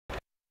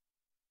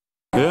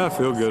Yeah, I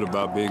feel good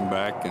about being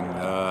back, and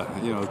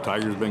you know, the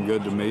Tigers been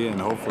good to me, and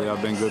hopefully I've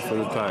been good for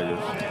the Tigers.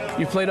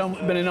 You've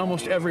been in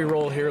almost every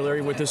role here, Larry,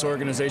 with this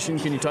organization.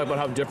 Can you talk about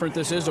how different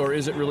this is, or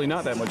is it really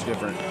not that much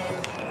different?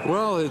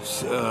 Well,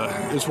 it's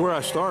where I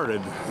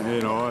started,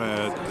 you know,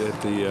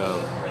 at the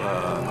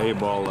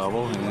A-ball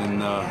level,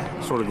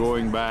 and sort of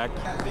going back,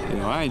 you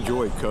know, I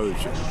enjoy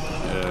coaching.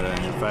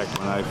 In fact,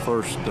 when I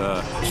first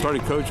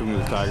started coaching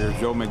with the Tigers,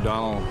 Joe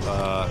McDonald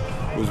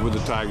was with the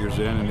Tigers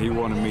then, and he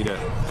wanted me to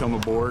come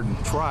aboard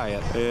and try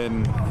it,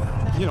 and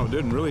you know,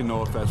 didn't really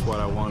know if that's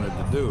what I wanted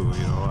to do.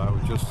 You know, I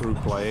was just through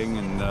playing,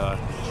 and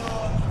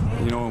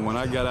you know, and when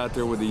I got out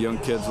there with the young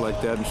kids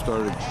like that and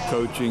started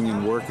coaching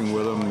and working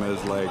with them,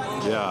 it's like,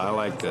 yeah, I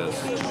like this.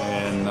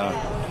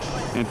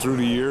 And through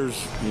the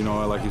years, you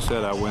know, like you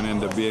said, I went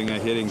into being a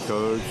hitting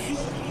coach,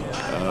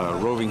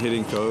 roving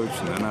hitting coach,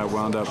 and then I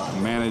wound up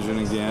managing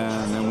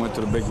again, and then went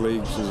to the big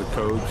leagues as a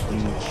coach,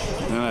 and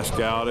then I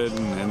scouted,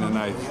 and then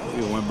I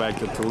went back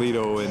to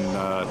Toledo in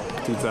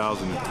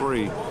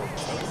 2003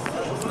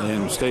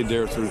 and stayed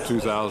there through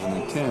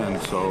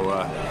 2010.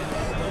 So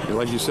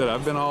like you said,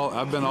 I've been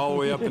all the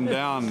way up and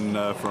down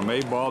from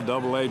A-ball,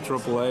 AA,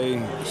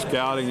 AAA,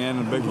 scouting, and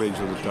the big leagues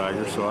with the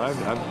Tigers. So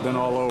I've been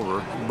all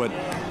over. But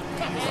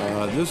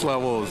this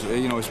level is,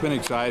 you know, it's been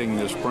exciting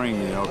this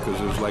spring, you know, because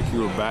it was like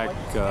you were back,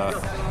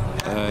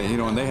 you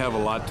know, and they have a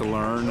lot to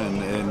learn,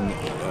 and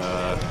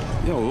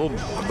you know, a little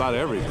about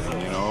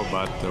everything, you know,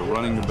 about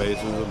running the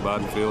bases,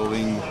 about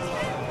fielding,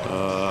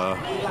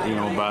 you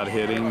know, about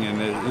hitting,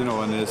 and you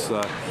know, and it's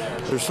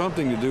there's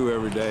something to do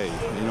every day,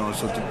 you know.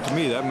 So to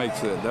me, that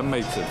makes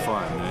it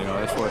fun. You know,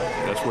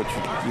 that's what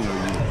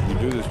you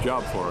do this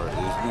job for,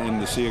 and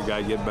to see a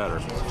guy get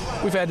better.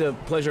 We've had the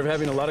pleasure of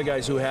having a lot of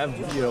guys who have,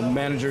 you know,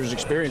 managers'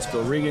 experience.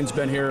 Bill Regan's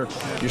been here,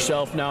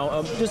 yourself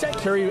now. Does that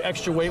carry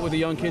extra weight with the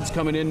young kids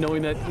coming in,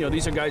 knowing that, you know,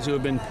 these are guys who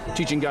have been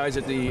teaching guys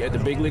at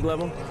the big league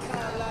level?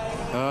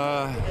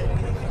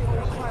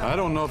 I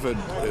don't know if it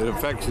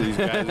affects these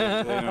guys,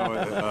 you know,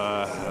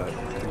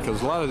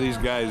 because a lot of these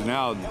guys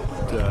now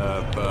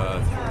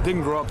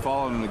didn't grow up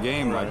following the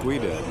game like we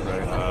did.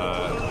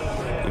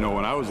 You know,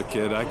 when I was a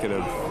kid, I could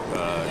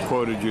have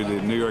quoted you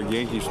the New York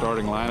Yankees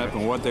starting lineup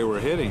and what they were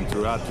hitting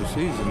throughout the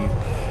season.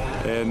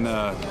 And,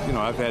 you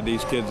know, I've had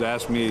these kids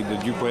ask me,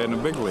 did you play in the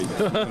big leagues?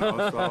 You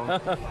know, so,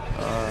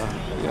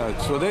 yeah,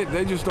 so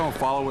they just don't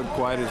follow it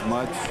quite as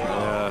much.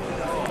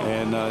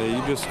 And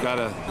you just got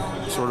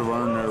to sort of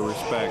earn their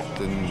respect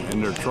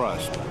and their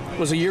trust.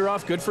 Was a year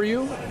off good for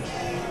you?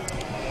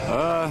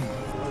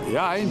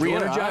 Yeah, I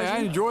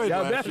enjoyed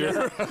last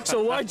year.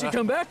 So why'd you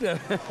come back then?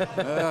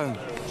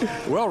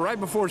 Well, right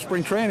before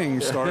spring training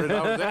started,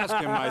 I was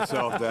asking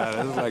myself that.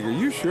 I was like, are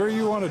you sure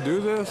you want to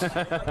do this?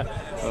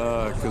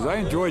 Because I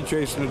enjoyed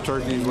chasing the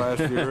turkeys last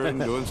year and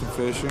doing some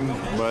fishing.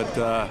 But,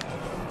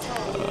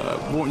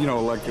 well, you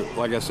know,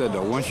 like I said,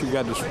 though, once you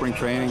got to spring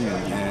training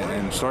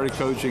and started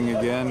coaching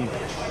again,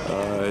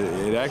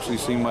 it actually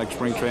seemed like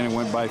spring training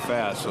went by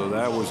fast, so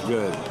that was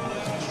good.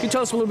 Can you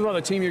tell us a little bit about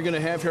the team you're going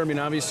to have here? I mean,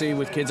 obviously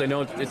with kids, I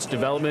know it's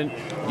development.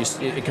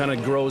 It kind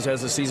of grows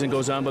as the season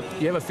goes on, but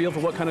do you have a feel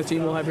for what kind of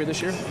team we'll have here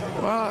this year?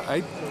 Well,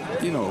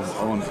 you know,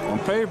 on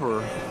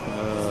paper,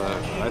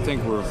 I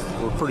think we're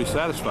pretty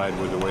satisfied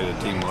with the way the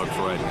team looks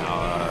right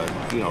now.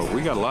 You know,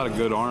 we got a lot of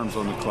good arms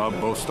on the club,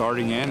 both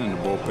starting and in the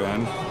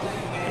bullpen,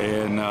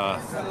 and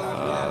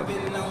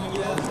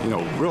you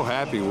know, real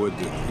happy with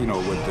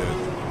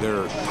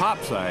their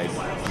top side.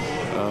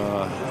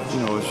 You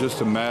know, it's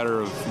just a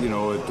matter of, you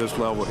know, at this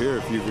level here,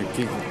 if you could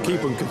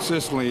keep them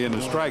consistently in the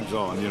strike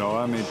zone. You know,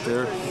 I mean,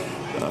 they're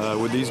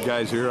with these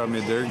guys here. I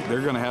mean,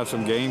 they're going to have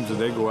some games that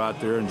they go out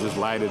there and just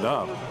light it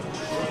up.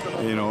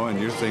 You know, and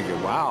you're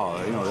thinking,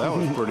 wow, you know, that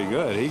was pretty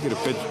good. He could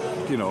have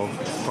pitched, you know,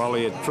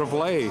 probably at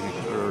AAA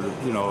or,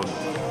 you know,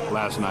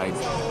 last night.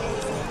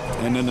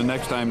 And then the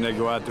next time they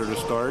go out there to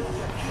start,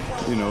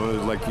 you know,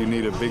 it's like you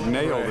need a big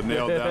nail to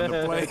nail down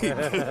the plate,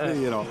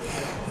 you know.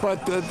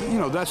 But, you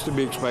know, that's to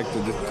be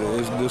expected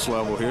at this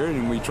level here,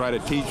 and we try to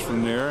teach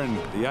from there. And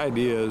the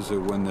idea is that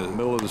when the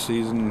middle of the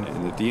season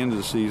and at the end of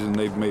the season,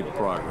 they've made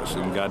progress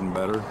and gotten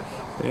better.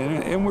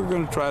 And we're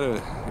going to try to,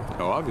 you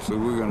know, obviously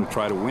we're going to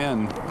try to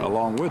win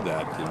along with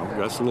that. You know,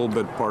 that's a little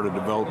bit part of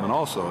development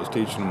also, is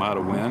teaching them how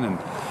to win and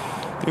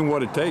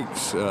what it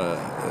takes, you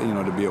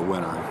know, to be a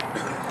winner.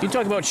 You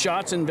talk about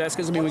shots and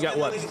Vasquez. I mean, we got,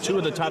 what, 2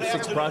 of the top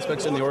 6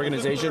 prospects in the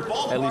organization.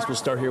 At least we'll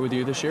start here with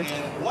you this year.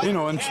 You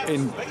know, and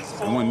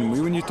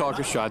when you talk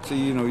of shots,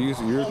 you know,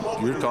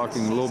 you're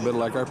talking a little bit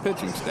like our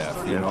pitching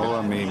staff. You know,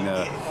 I mean,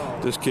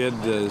 this kid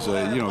is,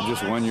 you know,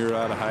 just 1 year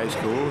out of high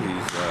school.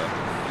 He's,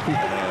 you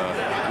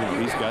know,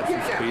 he's got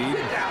some speed,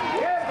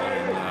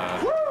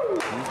 and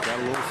he's got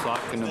a little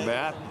sock in the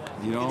bat.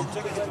 You know,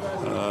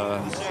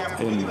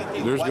 and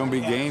there's going to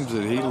be games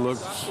that he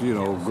looks, you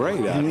know, great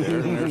out there,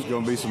 and there's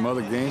going to be some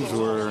other games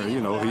where,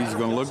 you know, he's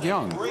going to look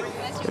young,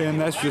 and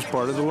that's just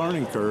part of the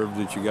learning curve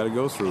that you got to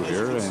go through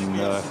here,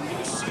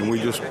 and we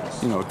just,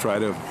 you know, try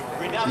to,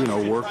 you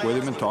know, work with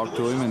him and talk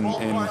to him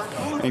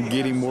and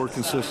get him more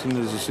consistent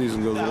as the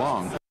season goes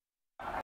along.